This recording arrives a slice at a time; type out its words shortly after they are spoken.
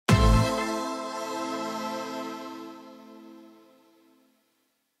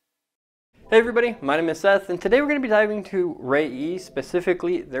Hey everybody, my name is Seth, and today we're going to be diving into Reyee,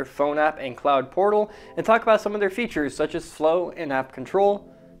 specifically their phone app and cloud portal, and talk about some of their features such as flow and app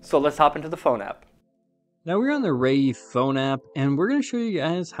control. So let's hop into the phone app. Now we're on the Reyee phone app, and we're going to show you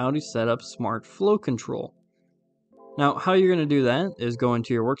guys how to set up smart flow control. Now how you're going to do that is go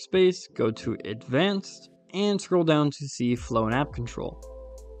into your workspace, go to advanced, and scroll down to see flow and app control.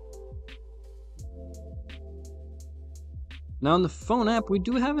 Now in the phone app, we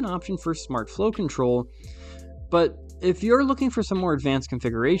do have an option for smart flow control, but if you're looking for some more advanced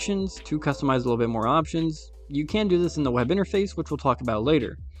configurations to customize a little bit more options, you can do this in the web interface, which we'll talk about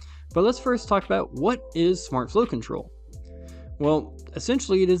later. But let's first talk about what is smart flow control. Well,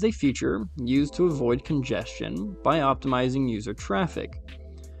 essentially it is a feature used to avoid congestion by optimizing user traffic.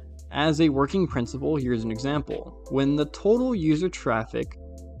 As a working principle, here's an example. When the total user traffic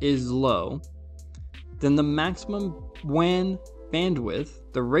is low, then the maximum WAN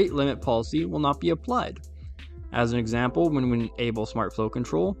bandwidth, the rate limit policy, will not be applied. As an example, when we enable smart flow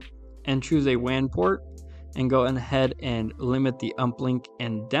control and choose a WAN port and go ahead and limit the uplink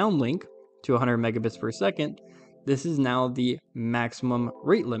and downlink to 100 megabits per second, this is now the maximum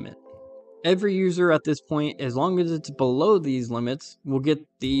rate limit. Every user at this point, as long as it's below these limits, will get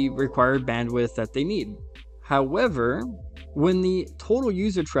the required bandwidth that they need. However, when the total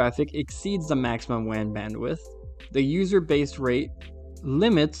user traffic exceeds the maximum WAN bandwidth, the user-based rate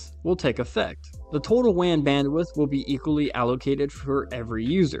limits will take effect. The total WAN bandwidth will be equally allocated for every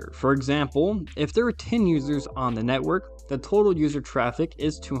user. For example, if there are 10 users on the network, the total user traffic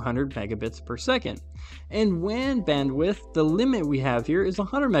is 200 megabits per second. And WAN bandwidth, the limit we have here is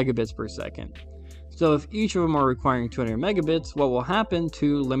 100 megabits per second. So if each of them are requiring 200 megabits, what will happen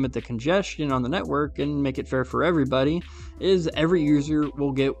to limit the congestion on the network and make it fair for everybody is every user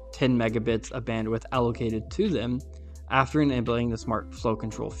will get 10 megabits of bandwidth allocated to them after enabling the smart flow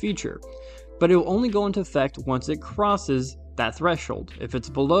control feature. But it will only go into effect once it crosses that threshold. If it's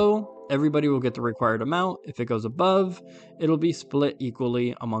below, everybody will get the required amount. If it goes above, it'll be split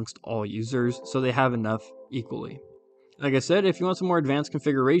equally amongst all users so they have enough equally. Like I said, if you want some more advanced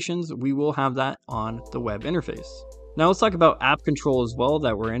configurations, we will have that on the web interface. Now let's talk about app control as well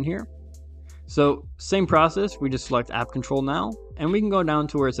that we're in here. So same process, we just select app control now, and we can go down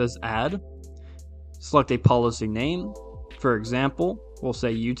to where it says add, select a policy name. For example, we'll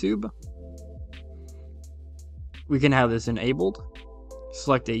say YouTube. We can have this enabled,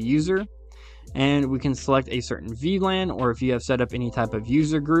 select a user, and we can select a certain VLAN, or if you have set up any type of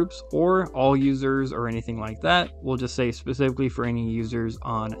user groups or all users or anything like that, we'll just say specifically for any users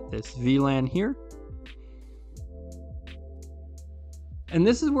on this VLAN here. And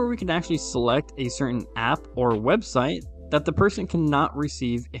this is where we can actually select a certain app or website that the person cannot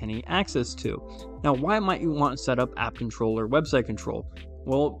receive any access to. Now, why might you want to set up app control or website control?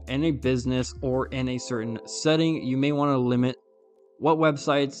 Well, in a business or in a certain setting, you may want to limit what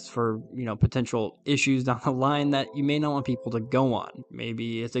websites for, potential issues down the line that you may not want people to go on.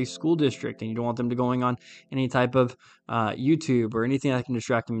 Maybe it's a school district and you don't want them to going on any type of YouTube or anything that can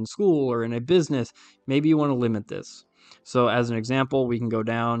distract them in school or in a business. Maybe you want to limit this. So as an example, we can go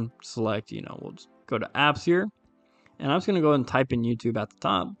down, select, we'll just go to apps here. And I'm just going to go ahead and type in YouTube at the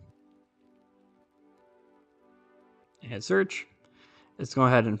top. Hit search. It's going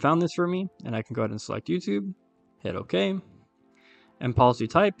ahead and found this for me. And I can go ahead and select YouTube. Hit OK. And policy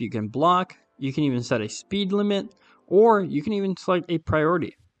type, you can block, you can even set a speed limit, or you can even select a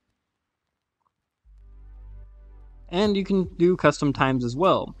priority. And you can do custom times as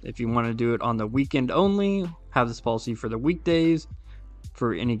well. If you want to do it on the weekend only, have this policy for the weekdays,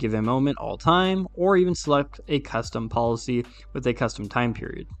 for any given moment, all time, or even select a custom policy with a custom time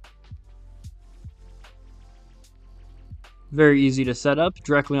period. Very easy to set up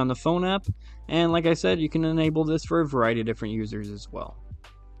directly on the phone app. And like I said, you can enable this for a variety of different users as well.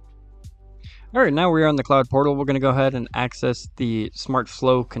 All right, now we're on the cloud portal. We're going to go ahead and access the smart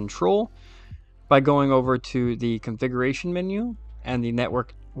flow control by going over to the configuration menu and the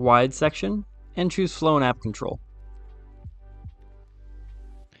network wide section and choose flow and app control.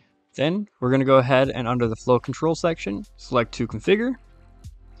 Then we're going to go ahead and under the flow control section, select to configure.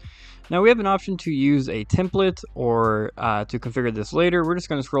 Now we have an option to use a template or to configure this later. We're just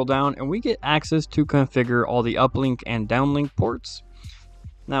going to scroll down and we get access to configure all the uplink and downlink ports.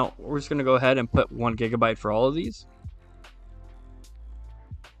 Now we're just going to go ahead and put 1 gigabyte for all of these.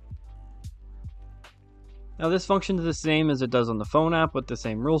 Now this functions the same as it does on the phone app with the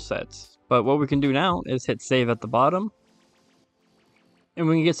same rule sets. But what we can do now is hit save at the bottom. And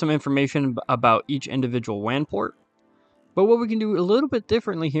we can get some information about each individual WAN port. But what we can do a little bit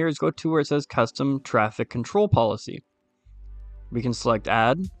differently here is go to where it says custom traffic control policy. We can select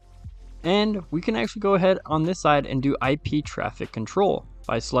add, And we can actually go ahead on this side and do IP traffic control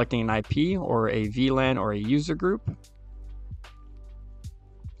by selecting an IP or a VLAN or a user group,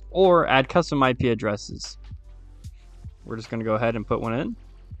 or add custom IP addresses. We're just going to go ahead and put one in.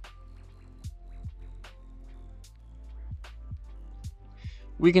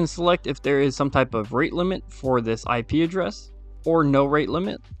 We can select if there is some type of rate limit for this IP address or no rate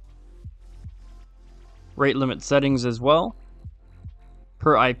limit. Rate limit settings as well,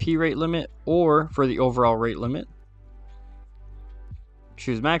 per IP rate limit or for the overall rate limit.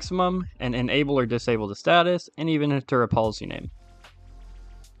 Choose maximum and enable or disable the status, and even enter a policy name.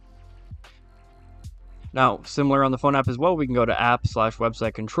 Now, similar on the phone app as well, we can go to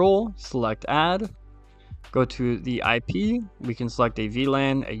app/website control, select add, go to the IP, we can select a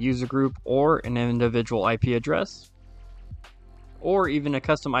VLAN, a user group, or an individual IP address, or even a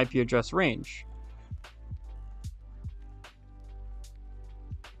custom IP address range.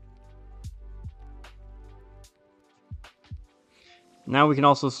 Now we can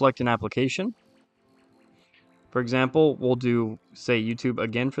also select an application. For example, we'll do, say, YouTube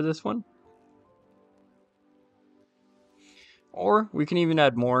again for this one. Or we can even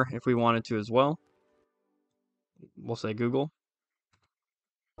add more if we wanted to as well. We'll say Google.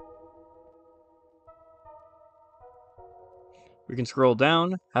 We can scroll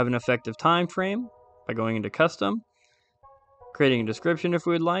down, have an effective time frame by going into custom, creating a description if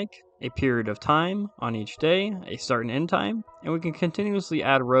we would like, a period of time on each day, a start and end time, and we can continuously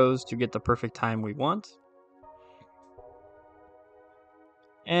add rows to get the perfect time we want.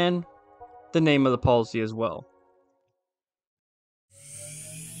 And the name of the policy as well.